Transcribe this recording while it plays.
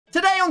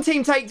on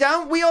Team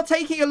Takedown, we are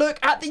taking a look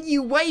at the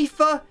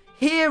UEFA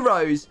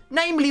Heroes,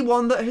 namely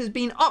one that has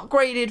been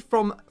upgraded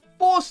from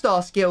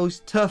 4-star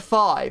skills to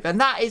 5,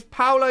 and that is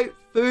Paulo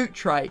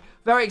Futre.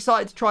 Very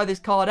excited to try this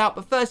card out,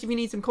 but first, if you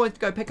need some coins to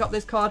go pick up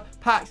this card,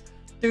 packs,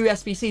 do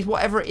SBCs,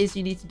 whatever it is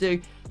you need to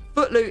do,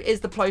 Footloot is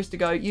the place to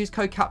go. Use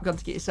code CAPGUN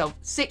to get yourself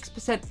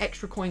 6%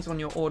 extra coins on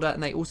your order,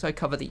 and they also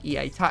cover the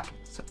EA tax.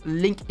 So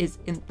link is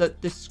in the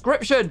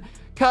description.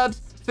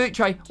 Curbs,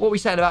 Futre, what are we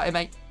saying about it,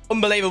 mate?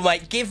 Unbelievable,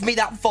 mate. Give me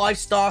that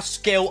 5-star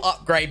skill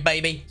upgrade,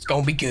 baby. It's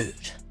going to be good.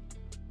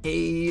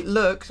 He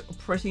looks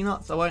pretty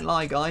nuts, I won't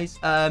lie, guys.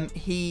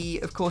 He,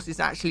 of course, is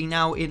actually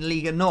now in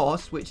Liga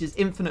NOS, which is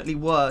infinitely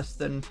worse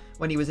than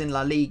when he was in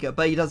La Liga.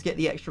 But he does get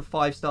the extra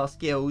 5-star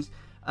skills.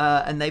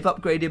 And they've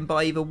upgraded him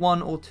by either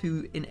 1 or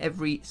 2 in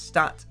every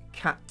stat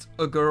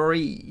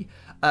category.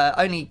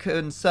 Only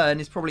concern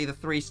is probably the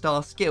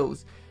 3-star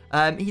skills.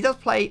 He does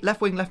play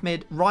left wing, left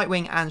mid, right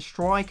wing, and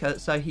striker,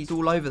 so he's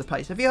all over the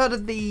place. Have you heard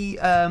of the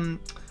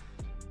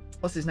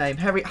what's his name,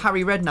 Harry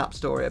Redknapp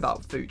story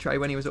about Futre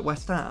when he was at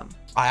West Ham?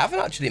 I haven't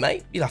actually,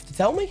 mate. You'll have to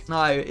tell me.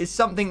 No, it's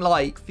something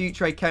like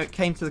Futre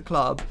came to the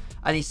club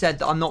and he said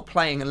that I'm not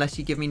playing unless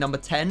you give me number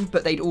 10,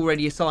 but they'd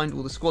already assigned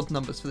all the squad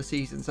numbers for the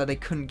season, so they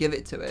couldn't give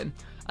it to him.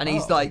 And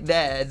he's like,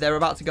 they're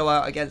about to go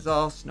out against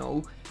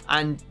Arsenal,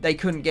 and they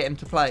couldn't get him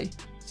to play.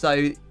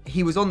 So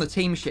he was on the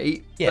team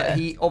sheet, but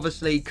he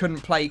obviously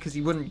couldn't play because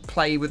he wouldn't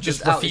play with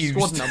just out his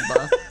squad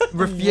number.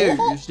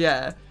 Refused,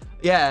 yeah.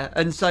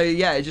 And so,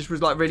 it just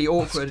was like really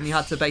awkward, and he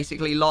had to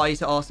basically lie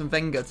to Arsene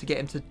Wenger to get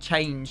him to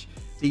change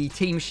the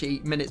team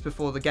sheet minutes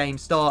before the game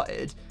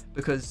started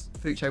because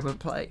Futre wouldn't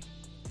play.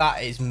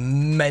 That is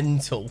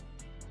mental.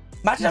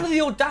 Imagine having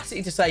the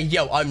audacity to say,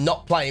 yo, I'm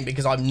not playing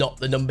because I'm not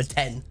the number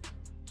 10.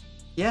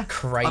 Yeah.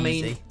 Crazy. I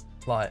mean,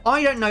 like,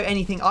 I don't know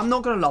anything. I'm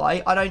not going to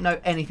lie. I don't know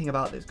anything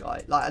about this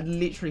guy. Like, I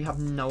literally have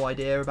no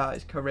idea about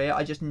his career.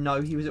 I just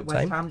know he was at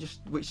West Ham,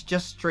 which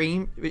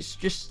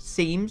just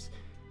seems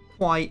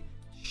quite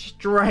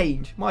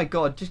strange. My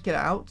God, just get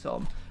it out,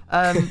 Tom.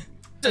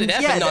 Only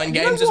there for 9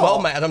 games as well,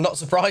 mate, and I'm not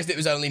surprised it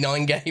was only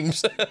 9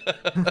 games.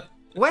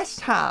 West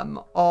Ham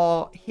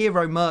are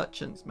hero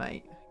merchants,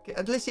 mate.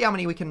 Let's see how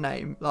many we can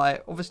name.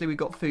 Like, obviously we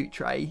got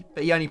Futre,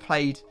 but he only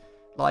played,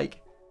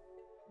 like,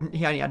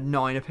 he only had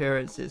 9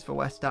 appearances for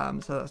West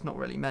Ham, so that's not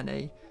really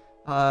many.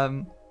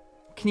 Can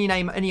you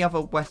name any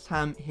other West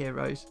Ham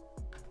heroes?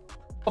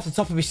 Off the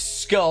top of my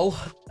skull,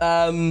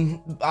 I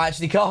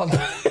actually can't.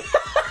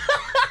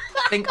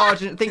 Think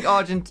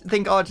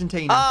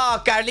Argentina.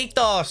 Ah,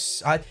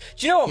 Carlitos.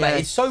 Do you know what, mate?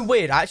 It's so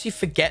weird. I actually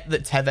forget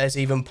that Tevez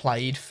even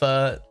played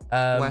for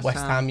West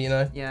Ham, you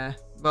know? Yeah.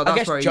 Well,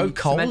 that's I guess Joe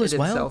Cole as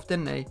well, himself,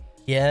 didn't he?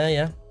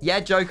 Yeah. Yeah,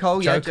 Joe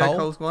Cole. Joe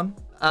Cole's one.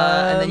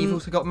 And then you've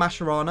also got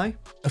Mascherano.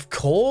 Of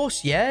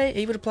course, yeah.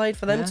 He would have played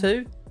for them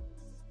too.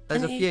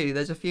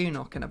 There's a few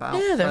knocking about.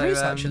 Yeah, there is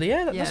actually.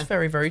 Yeah, that's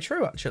very, very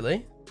true,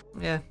 actually.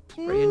 Yeah, it's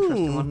a pretty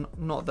interesting one.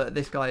 Not that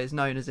this guy is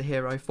known as a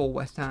hero for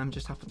West Ham,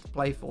 just happens to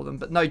play for them.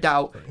 But no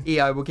doubt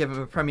EO will give him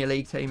a Premier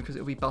League team because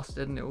it'll be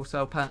busted and it will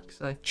sell packs.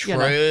 So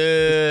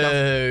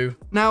true.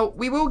 Now,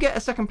 we will get a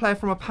second player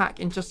from a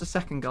pack in just a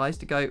second, guys,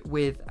 to go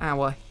with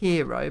our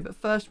hero. But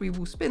first, we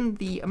will spin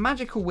the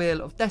magical wheel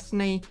of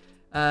destiny.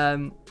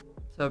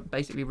 So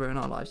basically ruin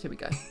our lives. Here we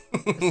go.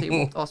 Let's see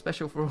what our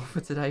special for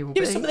today will be.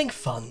 Give us something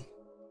fun.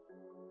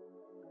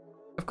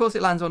 Of course,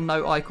 it lands on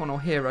no icon or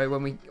hero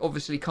when we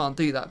obviously can't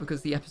do that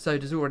because the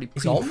episode has already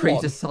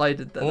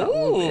pre-decided that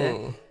will be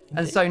it.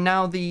 And so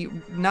now the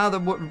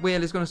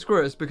wheel is going to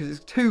screw us because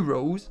it's 2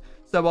 rules.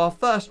 So our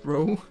first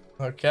rule.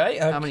 Okay.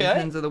 How many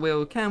pins of the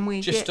wheel can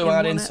we get? Just to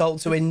add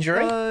insult to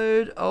injury.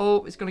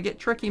 Oh, it's going to get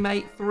tricky,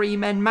 mate. 3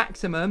 men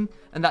maximum,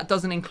 and that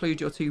doesn't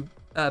include your 2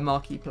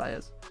 marquee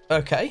players.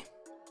 Okay.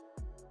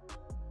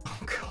 Oh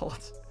God.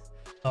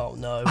 Oh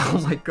no.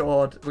 Oh my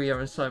God. We are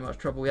in so much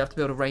trouble. We have to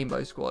build a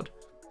rainbow squad.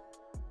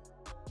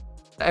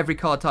 Every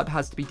card type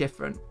has to be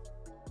different.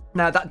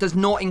 Now, that does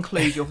not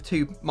include your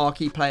 2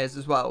 marquee players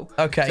as well.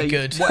 Okay, so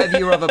good. Whatever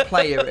your other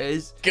player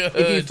is. Good.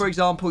 If you, for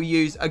example,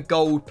 use a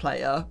gold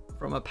player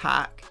from a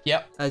pack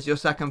as your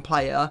second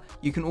player,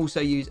 you can also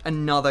use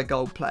another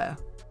gold player.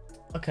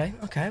 Okay.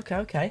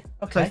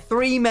 So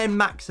 3 men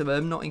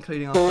maximum, not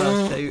including our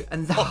first 2.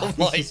 And oh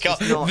my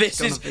God, this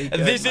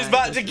is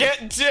about to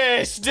get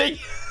tasty.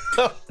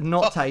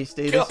 Not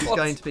tasty. This is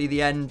going to be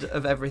the end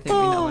of everything we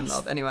know and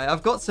love. Anyway,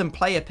 I've got some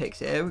player picks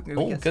here.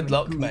 Good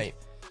luck, mate.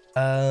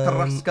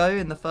 Carrasco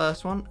in the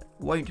first one.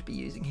 Won't be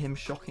using him,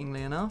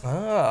 shockingly enough.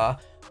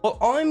 Well,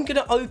 I'm going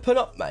to open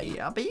up, mate,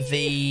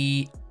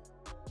 the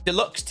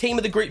deluxe team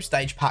of the group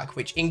stage pack,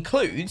 which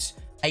includes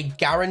a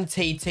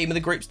guaranteed team of the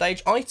group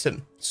stage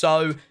item.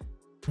 So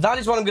that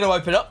is what I'm going to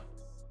open up.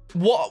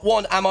 What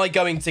one am I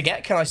going to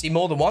get? Can I see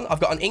more than one? I've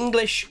got an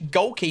English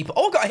goalkeeper.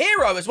 Oh, I've got a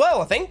hero as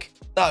well, I think.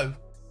 No.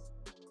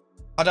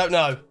 I don't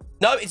know.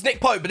 No, it's Nick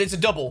Pope, but it's a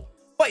double.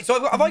 Wait,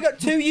 so have I got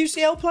 2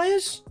 UCL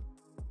players?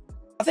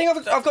 I think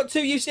I've got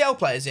 2 UCL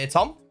players here,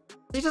 Tom.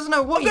 He doesn't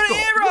know what I've got a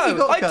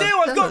hero. I do.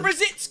 I've got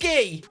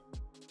Rosicki.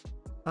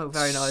 Oh,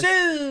 very nice.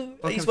 So,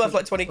 he's worth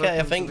like 20k,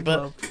 I think.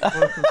 But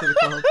welcome to the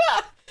club.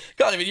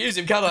 Can't even use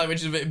him, can I?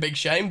 Which is a bit of a big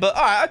shame. But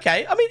all right,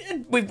 okay. I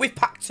mean, we've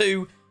packed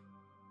 2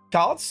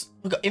 cards.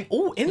 We've got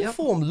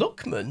Inform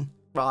Lookman.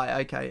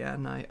 Right, okay, yeah,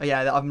 no.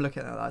 Yeah, I'm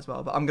looking at that as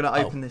well, but I'm going to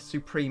open this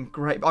Supreme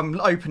Great...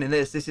 I'm opening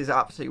this. This is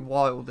absolutely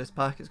wild, this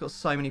pack. It's got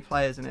so many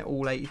players in it,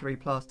 all 83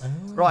 plus. Oh.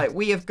 Right,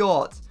 we have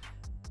got...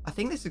 I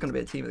think this is going to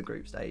be a team of the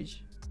group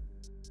stage.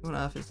 What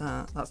on earth is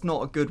that? That's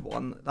not a good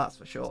one, that's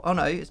for sure. Oh,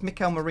 no, it's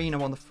Mikel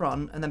Merino on the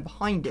front, and then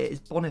behind it is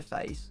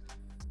Boniface.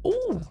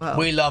 Ooh, well,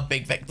 we love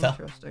Big Victor.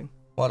 Interesting.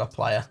 What a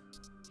player.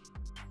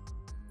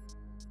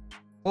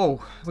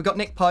 Oh, we got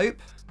Nick Pope,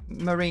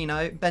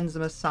 Merino,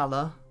 Benzema,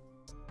 Salah,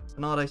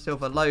 Bernardo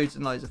Silva, loads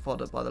and loads of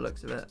fodder by the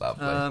looks of it.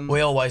 Lovely.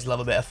 We always love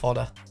a bit of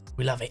fodder.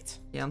 We love it.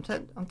 Yeah, I'm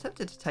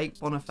tempted to take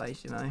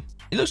Boniface, you know.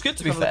 He looks good,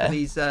 to be fair.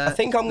 These, I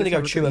think I'm going to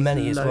go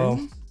Chouameni as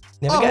well.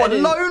 Oh, a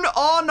lone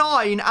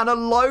R9 and a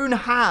lone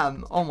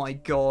Ham. Oh, my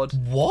God.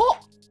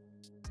 What?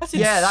 That's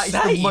insane. Yeah, that is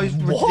the most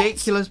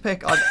ridiculous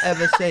pick I've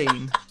ever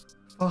seen.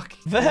 Fuck.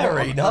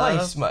 Very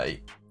nice,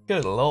 mate.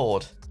 Good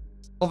Lord.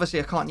 Obviously,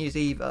 I can't use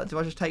either. Do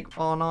I just take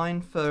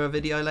R9 for a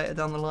video later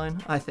down the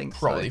line? I think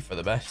probably for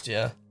the best,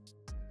 yeah.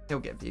 He'll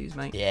get views,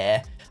 mate.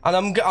 Yeah.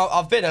 And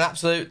I've been an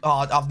absolute...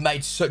 Oh, I've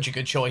made such a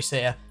good choice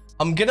here.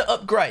 I'm going to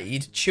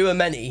upgrade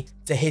Chouameni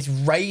to his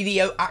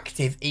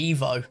radioactive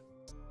Evo.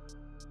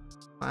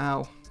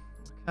 Wow.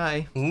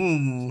 Okay.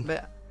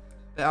 Bit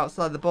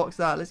outside the box,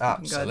 that. Let's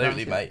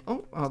absolutely, mate.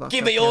 Oh, that's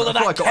give me all of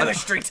that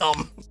chemistry,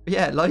 Tom.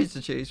 Yeah, loads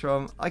to choose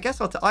from. I guess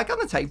I'm going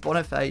to take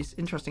Boniface.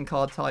 Interesting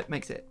card type.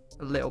 Makes it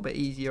a little bit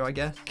easier, I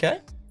guess. Okay.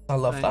 I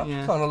love that.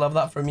 Yeah. Kind of love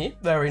that from you.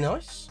 Very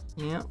nice.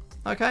 Yeah.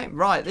 Okay,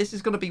 right. This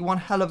is going to be one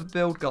hell of a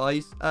build,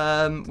 guys.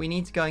 We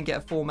need to go and get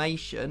a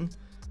formation.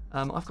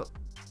 I've got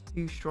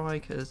 2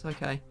 strikers.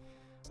 Okay.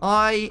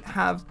 I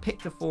have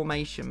picked a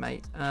formation,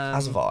 mate.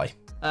 As have I.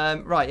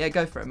 Right, yeah,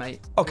 go for it,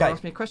 mate. Okay.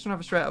 Ask me a question, I'll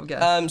have a straight up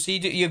guess. So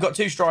you've got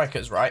 2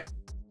 strikers, right?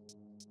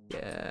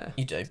 Yeah.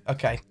 You do.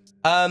 Okay.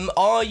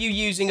 Are you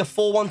using a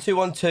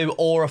 4-1-2-1-2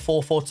 or a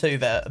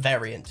 4-4-2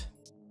 variant?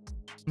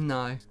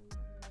 No.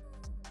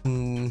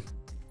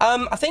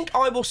 I think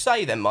I will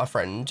say then, my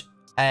friend,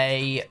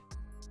 a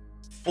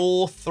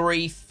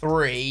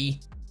 4-3-3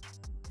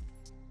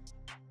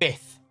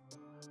 fifth.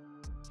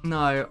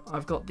 No,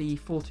 I've got the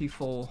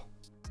 4-2-4.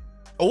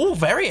 Oh,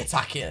 very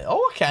attacking.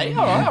 Oh, okay.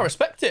 All right. I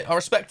respect it. I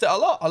respect it a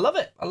lot. I love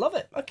it. I love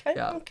it. Okay.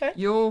 Yeah. Okay.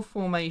 Your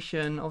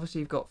formation, obviously,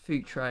 you've got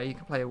Futre. You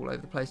can play all over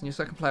the place. And your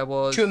second player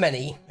was...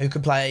 Chouameni, who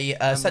could play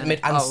centre mid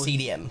and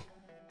CDM.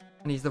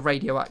 And he's the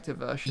radioactive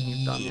version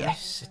you've done.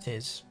 Yes, it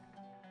is.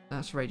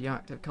 That's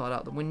radioactive card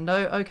out the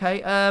window.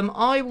 Okay.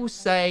 I will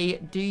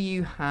say, do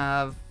you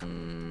have... have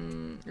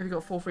you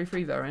got a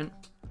 4-3-3 variant?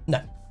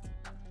 No.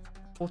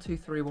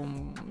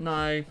 4-2-3-1... No.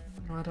 I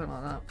don't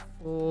like that.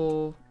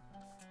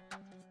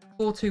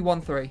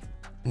 4-2-1-3.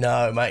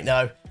 No, mate,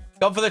 no.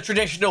 Gone for the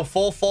traditional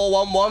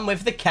 4-4-1-1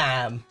 with the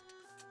cam.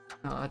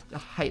 Oh, I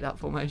hate that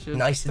formation.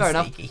 Nice and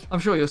sneaky. Enough. I'm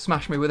sure you'll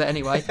smash me with it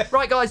anyway.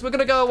 Right, guys, we're going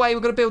to go away.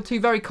 We're going to build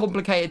 2 very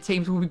complicated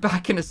teams. We'll be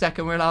back in a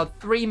second. We're allowed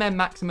 3 men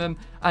maximum,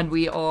 and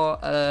we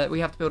have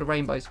to build a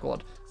rainbow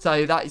squad.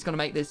 So that is going to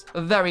make this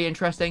very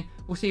interesting.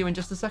 We'll see you in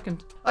just a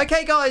second.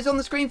 Okay, guys, on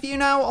the screen for you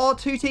now are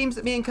 2 teams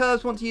that me and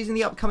Curbs want to use in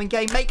the upcoming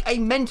game. Make a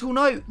mental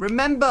note.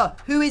 Remember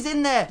who is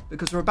in there,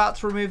 because we're about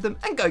to remove them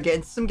and go get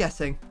into some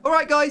guessing. All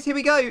right, guys, here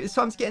we go. It's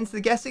time to get into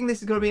the guessing.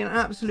 This is going to be an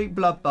absolute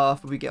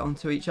bloodbath when we get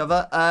onto each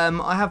other.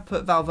 I have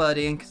put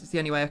Valverde in because it's the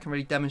only way I can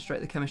really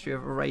demonstrate the chemistry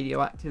of a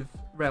radioactive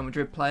Real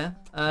Madrid player.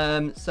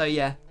 So,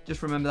 yeah,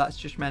 just remember that's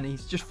just Manny.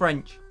 It's just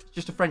French. It's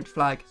just a French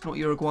flag. It's not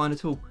Uruguayan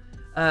at all.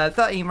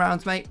 13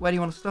 rounds, mate. Where do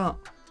you want to start?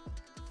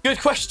 Good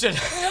question.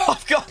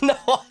 I've got no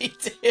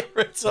idea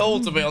at all,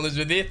 to be honest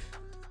with you.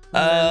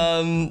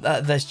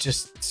 There's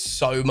just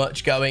so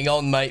much going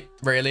on, mate.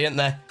 Really, isn't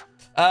there?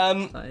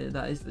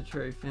 That is the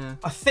truth, yeah.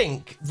 I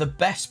think the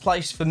best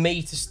place for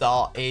me to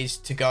start is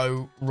to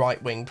go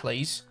right wing,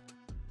 please.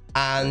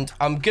 And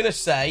I'm going to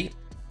say,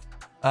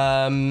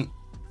 does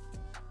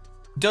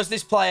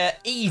this player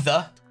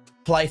either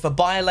play for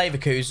Bayer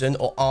Leverkusen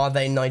or are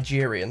they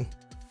Nigerian?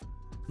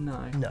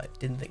 No. No,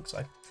 didn't think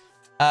so.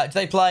 Do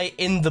they play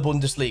in the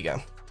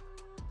Bundesliga?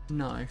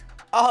 No.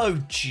 Oh,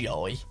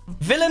 joy.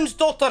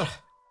 Willemsdotter.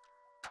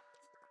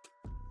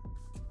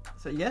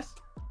 So, yes?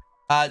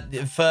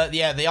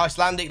 The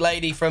Icelandic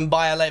lady from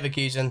Bayer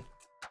Leverkusen.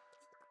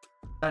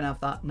 Don't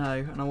have that, no,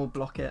 and I will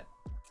block it.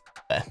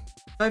 There.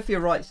 Go for your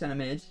right centre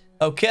mid.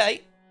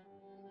 Okay.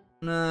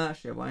 No,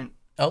 actually I won't.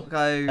 Oh.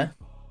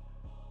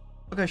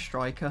 I'll go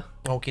striker.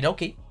 Okie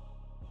dokie.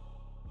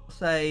 I'll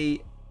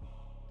say,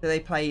 do they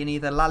play in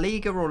either La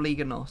Liga or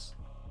Liga NOS?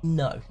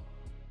 No.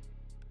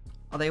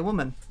 Are they a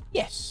woman?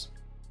 Yes.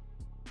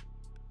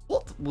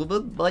 What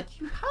woman might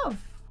you have?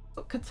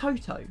 Got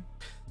Katoto?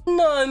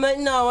 No, mate,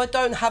 no, I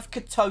don't have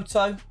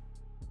Katoto.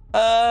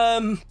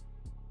 I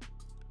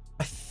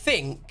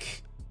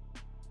think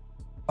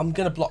I'm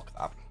going to block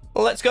that.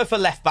 Well, let's go for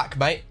left back,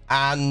 mate.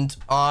 And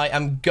I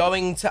am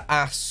going to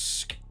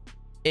ask,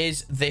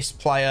 is this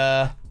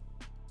player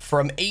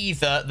from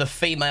either the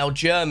female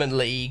German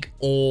league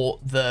or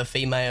the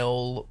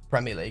female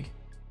Premier League?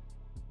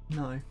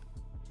 No.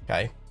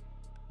 Okay.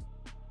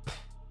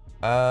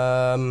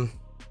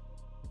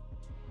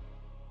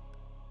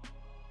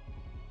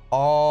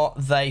 Are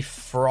they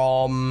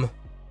from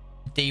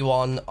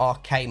D1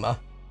 Arcama?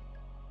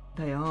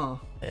 They are.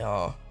 They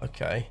are.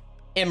 Okay.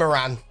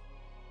 Imran.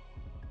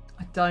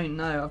 I don't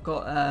know. I've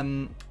got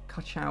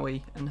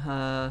Kachawi and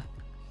her.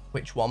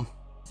 Which one?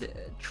 Is it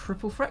a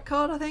triple threat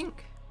card, I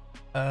think?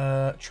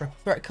 Triple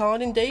threat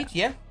card, indeed.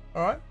 Yeah.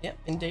 All right. Yeah,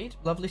 indeed.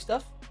 Lovely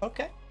stuff.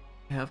 Okay.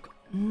 Yeah, I've got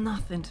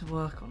nothing to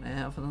work on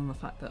here other than the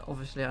fact that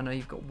obviously I know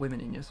you've got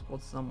women in your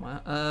squad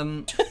somewhere.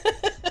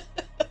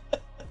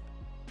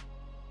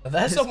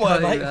 There's somewhere,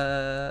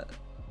 mate.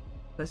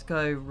 Let's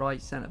go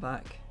right centre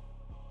back.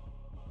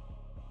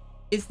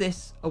 Is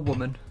this a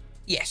woman?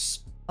 Yes.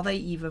 Are they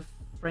either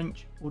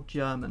French or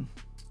German?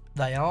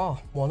 They are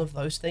one of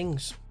those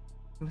things.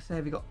 I'm gonna say,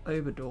 have you got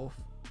Oberdorf?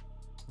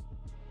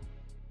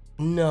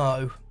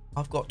 No.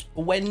 I've got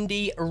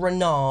Wendy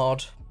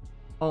Renard.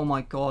 Oh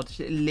my god,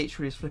 she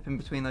literally is flipping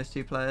between those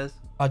two players.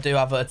 I do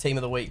have a Team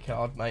of the Week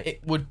card, mate.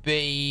 It would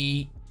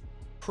be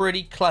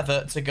pretty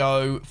clever to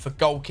go for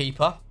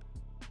goalkeeper.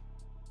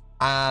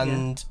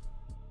 And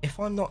if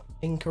I'm not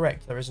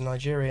incorrect, there is a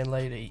Nigerian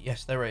lady.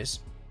 Yes, there is.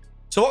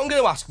 So what I'm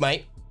going to ask,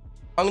 mate,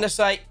 I'm going to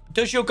say,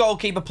 does your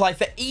goalkeeper play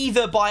for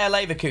either Bayer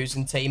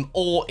Leverkusen team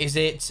or is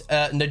it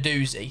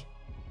Naduzi?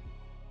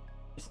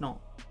 It's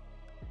not.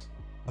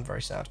 I'm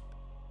very sad.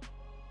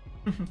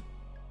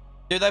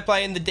 Do they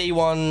play in the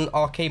D1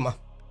 Arcama?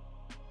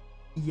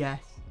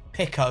 Yes.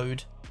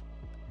 Pickode.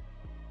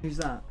 Who's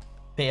that?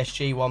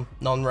 PSG one,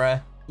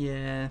 non-rare.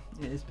 Yeah,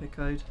 it is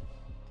Pickode.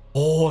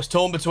 Oh, it's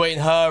torn between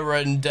her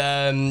and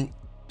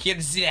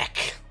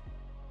Kierzek.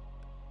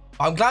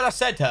 I'm glad I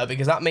said her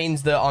because that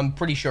means that I'm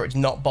pretty sure it's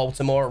not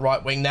Baltimore at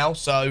right wing now.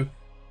 So,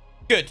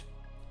 good.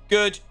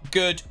 Good,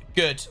 good,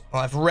 good.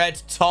 I've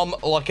read Tom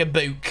like a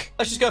book.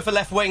 Let's just go for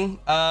left wing.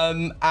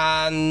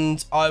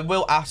 And I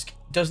will ask,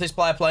 does this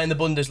player play in the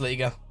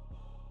Bundesliga?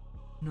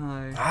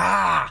 No.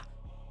 Ah!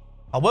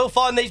 I will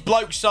find these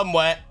blokes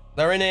somewhere.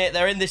 They're in here.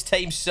 They're in this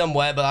team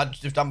somewhere, but I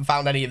just haven't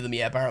found any of them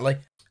yet, apparently.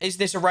 Is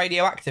this a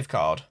radioactive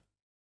card?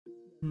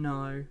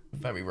 No.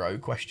 Very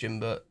rogue question,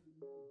 but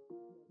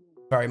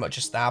very much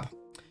a stab.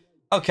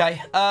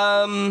 Okay.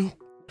 I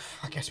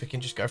guess we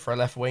can just go for a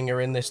left winger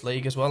in this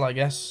league as well, I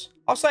guess.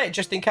 I'll say it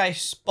just in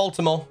case.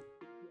 Baltimore.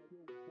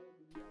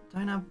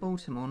 Don't have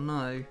Baltimore,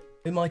 no.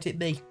 Who might it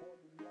be?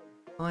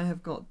 I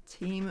have got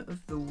Team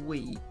of the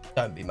Week.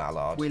 Don't be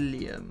Mallard.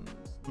 Williams.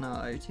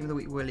 No, Team of the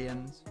Week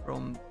Williams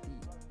from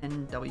the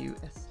NWSL.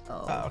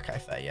 Oh, okay,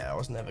 fair. Yeah, I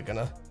was never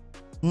gonna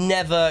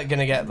get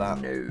that.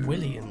 No.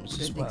 Williams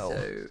as well.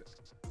 So,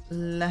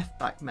 left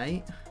back,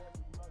 mate.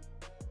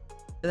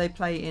 Do they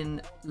play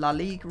in La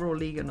Liga or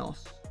Liga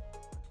NOS?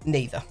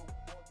 Neither.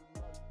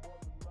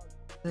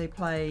 Do they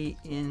play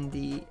in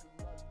the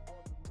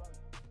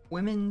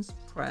Women's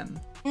Prem?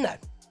 No.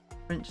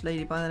 French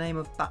lady by the name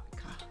of Baka.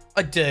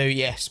 I do,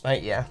 yes,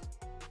 mate, yeah.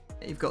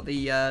 You've got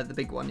the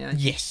big one, yeah?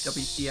 Yes.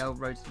 WCL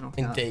Road to Knockout.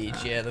 Indeed,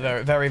 yeah, the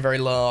very, very, very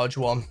large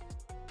one.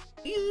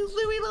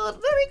 Very large,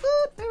 very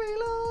good, very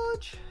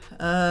large.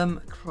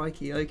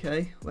 Crikey,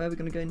 okay. Where are we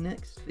going to go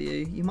next for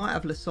you? You might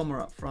have Le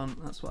Sommer up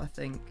front, that's what I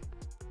think.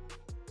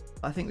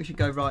 I think we should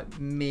go right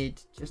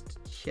mid, just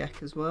to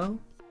check as well.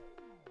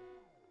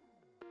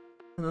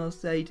 And I'll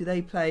say, do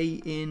they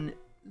play in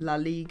La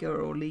Liga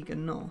or Liga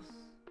NOS?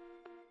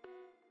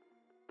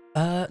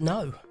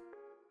 No.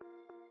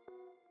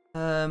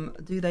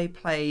 Do they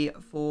play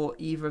for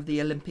either of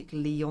the Olympic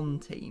Lyon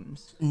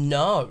teams?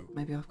 No.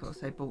 Maybe I've got to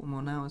say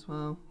Baltimore now as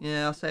well.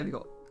 Yeah, I'll say we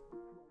got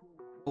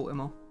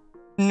Baltimore.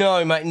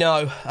 No, mate,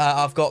 no.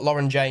 I've got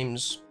Lauren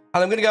James.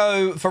 And I'm going to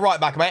go for right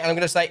back, mate. And I'm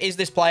going to say, is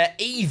this player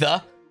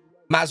either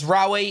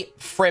Mazraoui,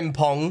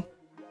 Frimpong,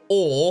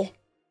 or...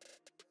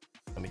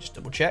 Let me just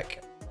double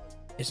check.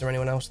 Is there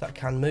anyone else that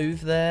can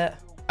move there?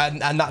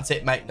 And that's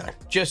it, mate. No.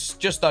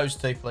 Just those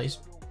two, please.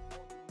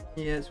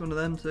 Yeah, it's one of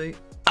them two.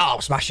 Oh,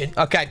 smashing.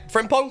 Okay,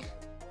 Frimpong?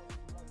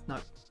 No.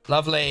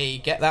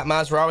 Lovely. Get that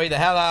Mazraoui the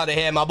hell out of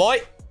here, my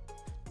boy.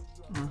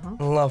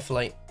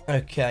 Lovely.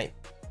 Okay.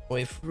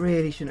 We've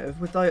really shouldn't have.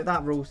 With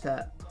that rule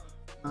set,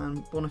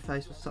 man,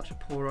 Boniface was such a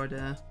poor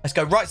idea. Let's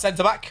go right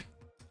centre back.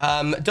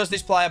 Does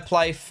this player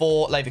play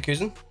for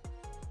Leverkusen?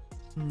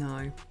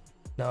 No.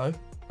 No.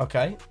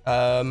 Okay.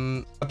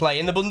 I play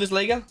in the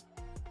Bundesliga?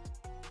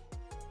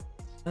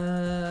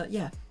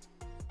 Yeah.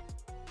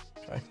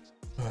 Okay.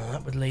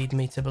 That would lead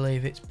me to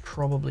believe it's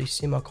probably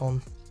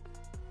Simakon.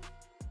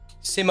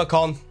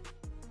 Simakon.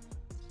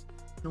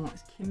 No,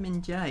 it's Kim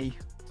Min Jae.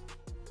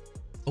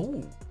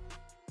 Ooh.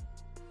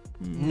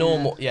 Yeah.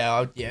 Normal.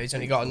 Yeah, he's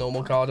only got a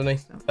normal card, hasn't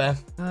he? Fair.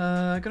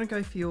 Gonna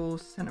go for your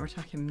centre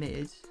attacking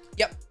mid.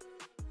 Yep.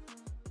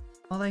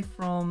 Are they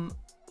from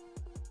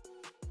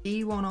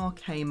D1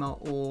 Arcama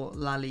or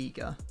La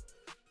Liga?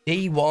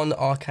 D1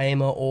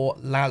 Arcama or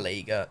La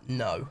Liga?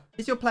 No.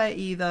 Is your player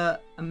either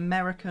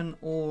American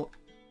or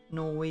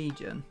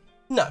Norwegian?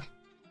 No.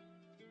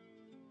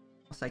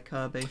 I'll say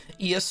Kirby.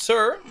 Yes,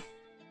 sir.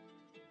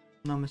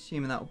 And I'm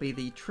assuming that will be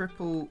the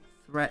triple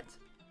threat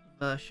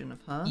version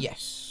of her.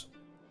 Yes.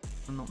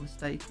 If I'm not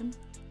mistaken.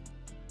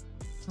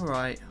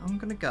 Alright, I'm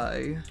going to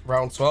go.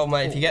 Round 12,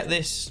 mate. If you get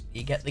this,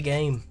 you get the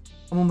game.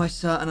 I'm almost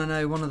certain I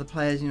know one of the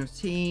players in your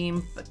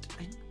team, but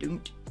I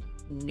don't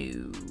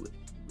know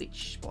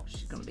which spot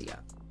she's going to be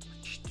at.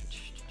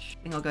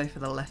 I think I'll go for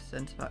the left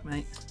centre back,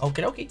 mate.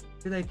 Okie dokie.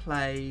 Do they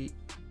play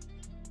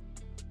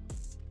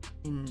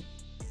in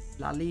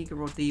La Liga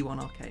or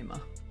D1 Arcama?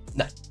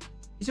 No.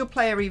 Is your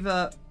player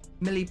either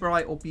Millie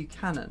Bright or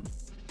Buchanan?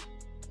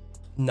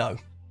 No.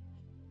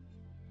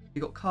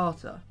 You got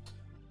Carter?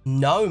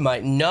 No,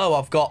 mate. No,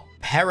 I've got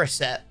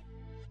Periset.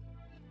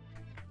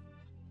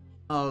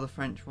 Oh, the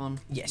French one.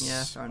 Yes,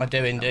 yeah, fair I enough.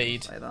 do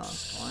indeed. Say that.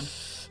 That's fine.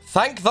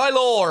 Thank thy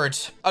Lord.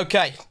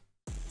 Okay.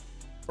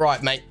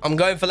 Right, mate. I'm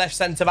going for left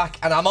centre-back,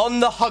 and I'm on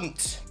the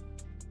hunt.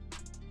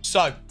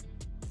 So,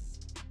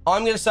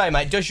 I'm going to say,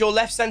 mate, does your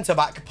left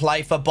centre-back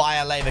play for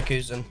Bayer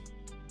Leverkusen?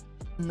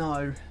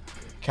 No.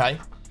 Okay.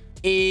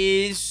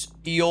 Is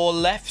your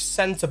left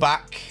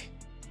centre-back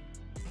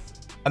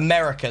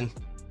American?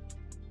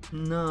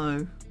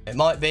 No. It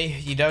might be.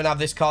 You don't have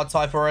this card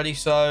type already,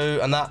 so...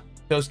 And that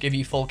does give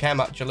you full chem,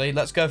 actually.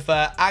 Let's go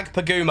for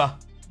Agpaguma.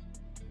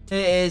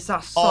 It is.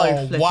 That's so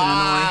flipping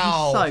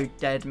wow. annoying. He's so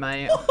dead,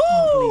 mate. I can't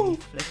believe he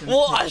flipping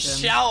What a flipped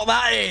him. shout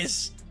that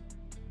is.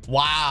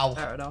 Wow.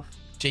 Fair enough.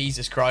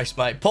 Jesus Christ,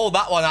 mate. Pulled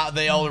that one out of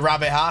the old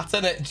rabbit hat,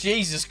 didn't it?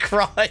 Jesus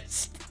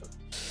Christ.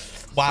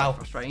 Wow. So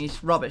frustrating.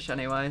 He's rubbish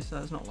anyway, so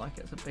it's not like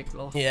it's a big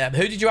loss. Yeah, but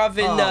who did you have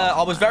in...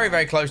 I was very,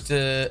 very close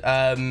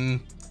to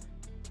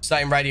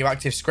saying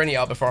Radioactive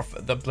Skriniar before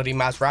the bloody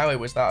Mazraoui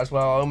was that as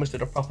well. I almost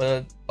did a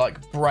proper,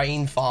 like,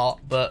 brain fart,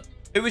 but...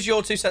 Who was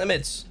your two centre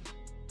mids?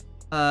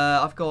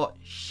 I've got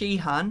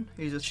Sheehan,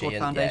 who's a Squad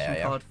Sheehan,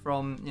 Foundation card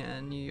from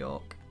New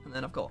York. And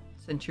then I've got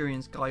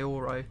Centurion's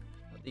Gaioro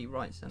at the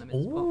right centre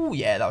mid spot. Oh,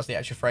 yeah, that was the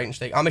extra French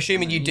thing. I'm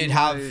assuming you did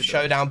have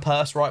Showdown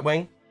Purse right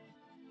wing?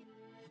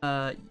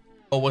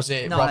 Or was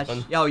it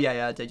Rodman? Oh,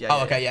 yeah, I did, yeah.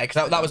 Oh, okay, yeah,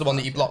 because that was the one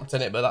that you blocked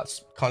in it, but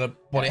that's kind of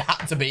what it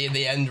had to be in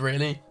the end,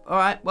 really. All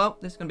right, well,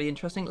 this is going to be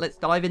interesting. Let's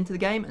dive into the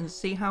game and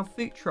see how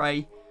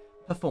Futre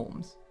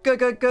performs. Go,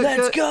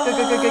 Let's go!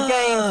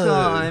 Game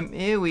time.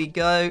 Here we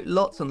go.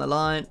 Lots on the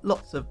line,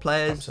 lots of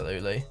players.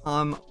 Absolutely.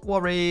 I'm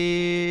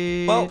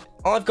worried. Well,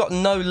 I've got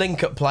no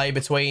link-up play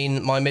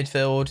between my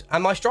midfield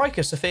and my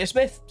striker, Sophia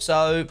Smith,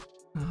 so...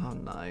 Oh,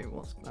 no,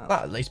 what's that?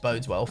 That at least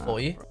bodes well for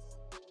you.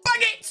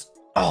 Bang it!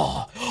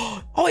 Oh,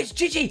 it's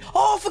Gigi.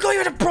 Oh, I forgot you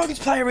had a bronze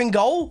player in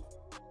goal.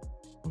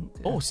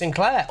 Oh,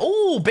 Sinclair.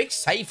 Oh, big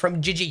save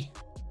from Gigi.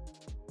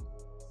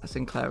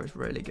 Sinclair is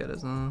really good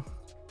as well.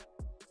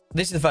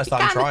 This is the first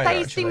time I'm trying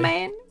it, actually.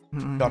 Man.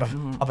 God,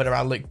 I've been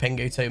around Luke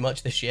Pingu too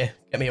much this year.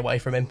 Get me away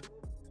from him.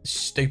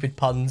 Stupid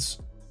puns.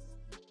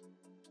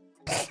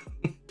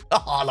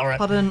 Oh, Laura.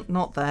 Pardon,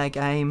 not their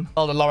game.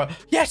 Hold on, Laura.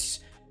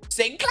 Yes!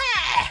 Sinclair!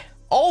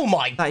 Oh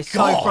my god. That is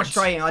so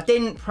frustrating. I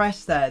didn't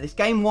press there. This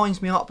game winds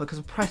me up because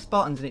I press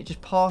buttons and it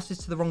just passes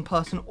to the wrong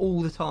person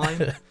all the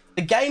time.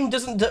 The game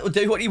doesn't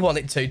do what you want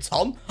it to,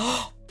 Tom.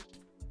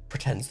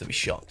 Pretends to be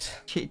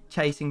shocked.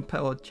 Chasing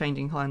or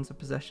changing hands of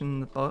possession in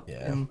the book.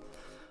 Yeah. And,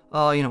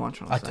 oh, you know what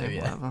I'm trying to say. I do,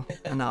 yeah. Whatever.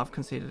 And now I've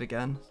conceded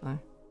again. So.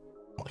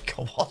 Oh my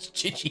god, what's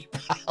Gigi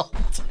Pal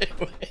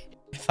doing?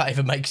 If that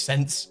even makes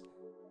sense.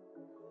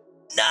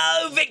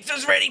 No,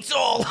 Victor's really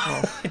tall.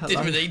 Oh, It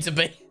didn't need to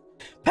be.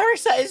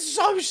 Periset is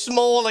so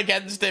small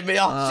against him.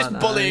 I'm just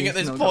bullying at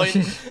this point.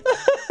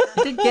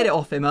 I did get it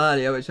off him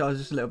earlier, which I was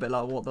just a little bit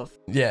like, what the...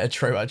 Yeah,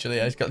 true, actually.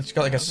 Yeah, it's got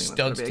like a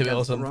stud to it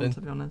or something. Run,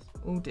 to be honest.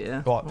 Oh,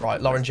 dear. Right,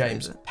 Lauren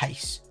James.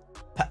 Pace.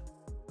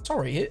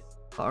 Sorry.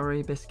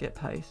 Buttery biscuit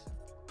pace.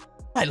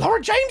 Hey,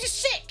 Lauren James is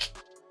sick.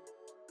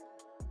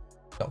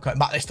 Not going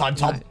back this time,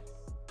 Tom. No.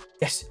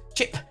 Yes,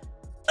 chip.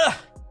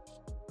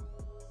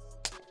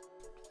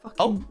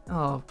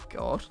 Oh,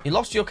 God. You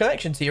lost your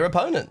connection to your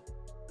opponent.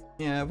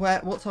 Yeah,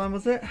 what time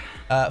was it?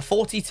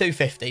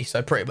 42:50,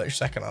 so pretty much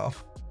second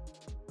half.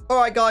 All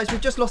right, guys,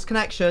 we've just lost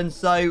connection,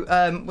 so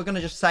we're going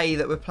to just say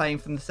that we're playing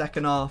from the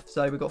second half.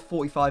 So we've got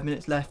 45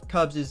 minutes left.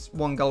 Curbs is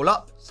 1 goal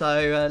up,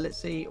 so let's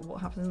see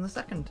what happens in the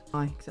second.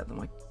 Except that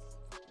my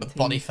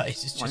body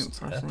face is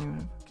just...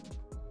 I've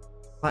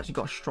actually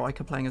got a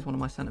striker playing as one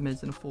of my centre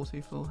mids in a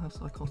 4-2-4. How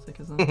psychotic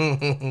is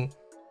that?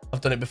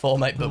 I've done it before,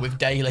 mate, but with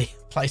Daly.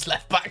 Plays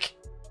left back.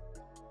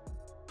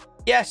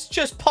 Yes,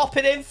 just pop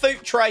it in,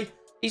 Futre.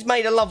 He's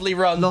made a lovely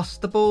run.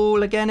 Lost the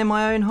ball again in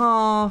my own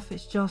half.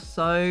 It's just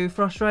so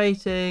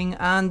frustrating.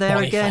 And there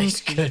again.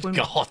 Good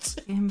God.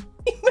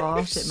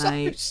 Pass it,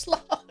 mate. So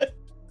slow.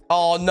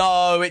 Oh,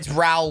 no, it's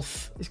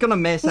Ralph. It's going to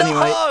miss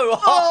anyway.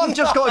 I've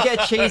just got to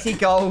get a cheesy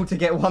goal to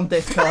get one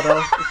discard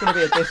off. It's going to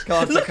be a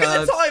discard. Look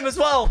at the time as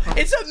well.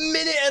 It's a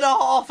minute and a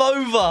half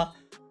over.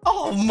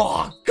 Oh,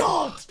 my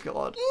God.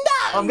 God.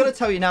 No. I'm going to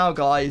tell you now,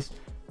 guys.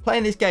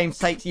 Playing this game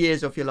takes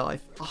years off your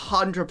life.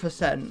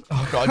 100%.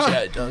 Oh, God, yeah,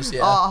 it does,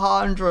 yeah.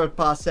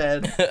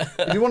 100%.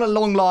 If you want a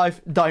long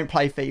life, don't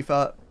play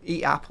FIFA.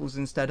 Eat apples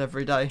instead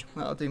every day.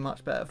 That'll do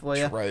much better for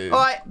you. True. All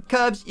right,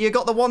 Curbs, you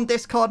got the one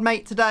discard,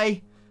 mate,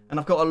 today. And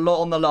I've got a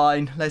lot on the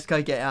line. Let's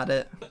go get at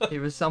it. He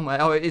was somewhere.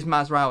 Oh, it is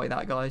Mazraoui,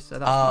 that guy. So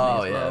that's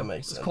money as well. Yeah,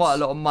 makes sense. There's quite a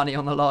lot of money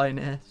on the line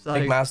here. So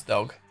Big Maz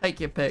dog. Take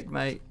your pick,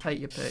 mate. Take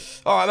your pick.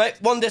 All right, mate.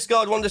 One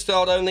discard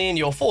only in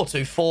your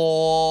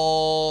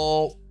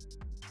 4-2-4.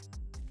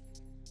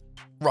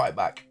 Right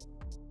back.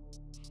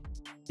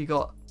 You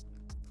got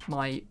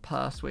my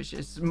purse, which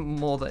is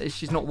more that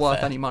she's not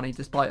worth any money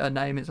despite her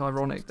name. It's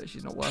ironic that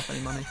she's not worth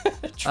any money.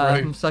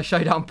 True. So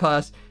Showdown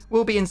purse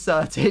will be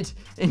inserted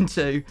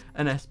into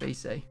an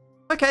SBC.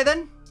 Okay,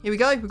 then here we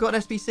go. We've got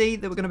an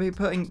SBC that we're going to be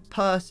putting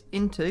purse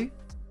into.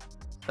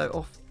 So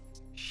off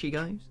she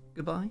goes.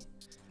 Goodbye.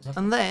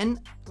 And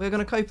then we're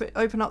going to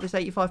open up this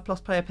 85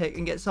 plus player pick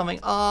and get something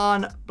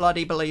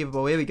unbloody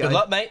believable. Here we go. Good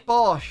luck, mate.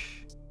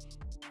 Bosh.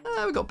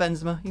 We've got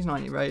Benzema. He's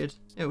 90 rated.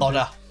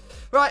 Bodder.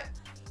 Right.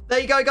 There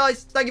you go,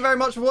 guys. Thank you very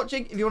much for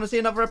watching. If you want to see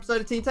another episode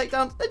of Team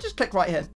Takedown, then just click right here.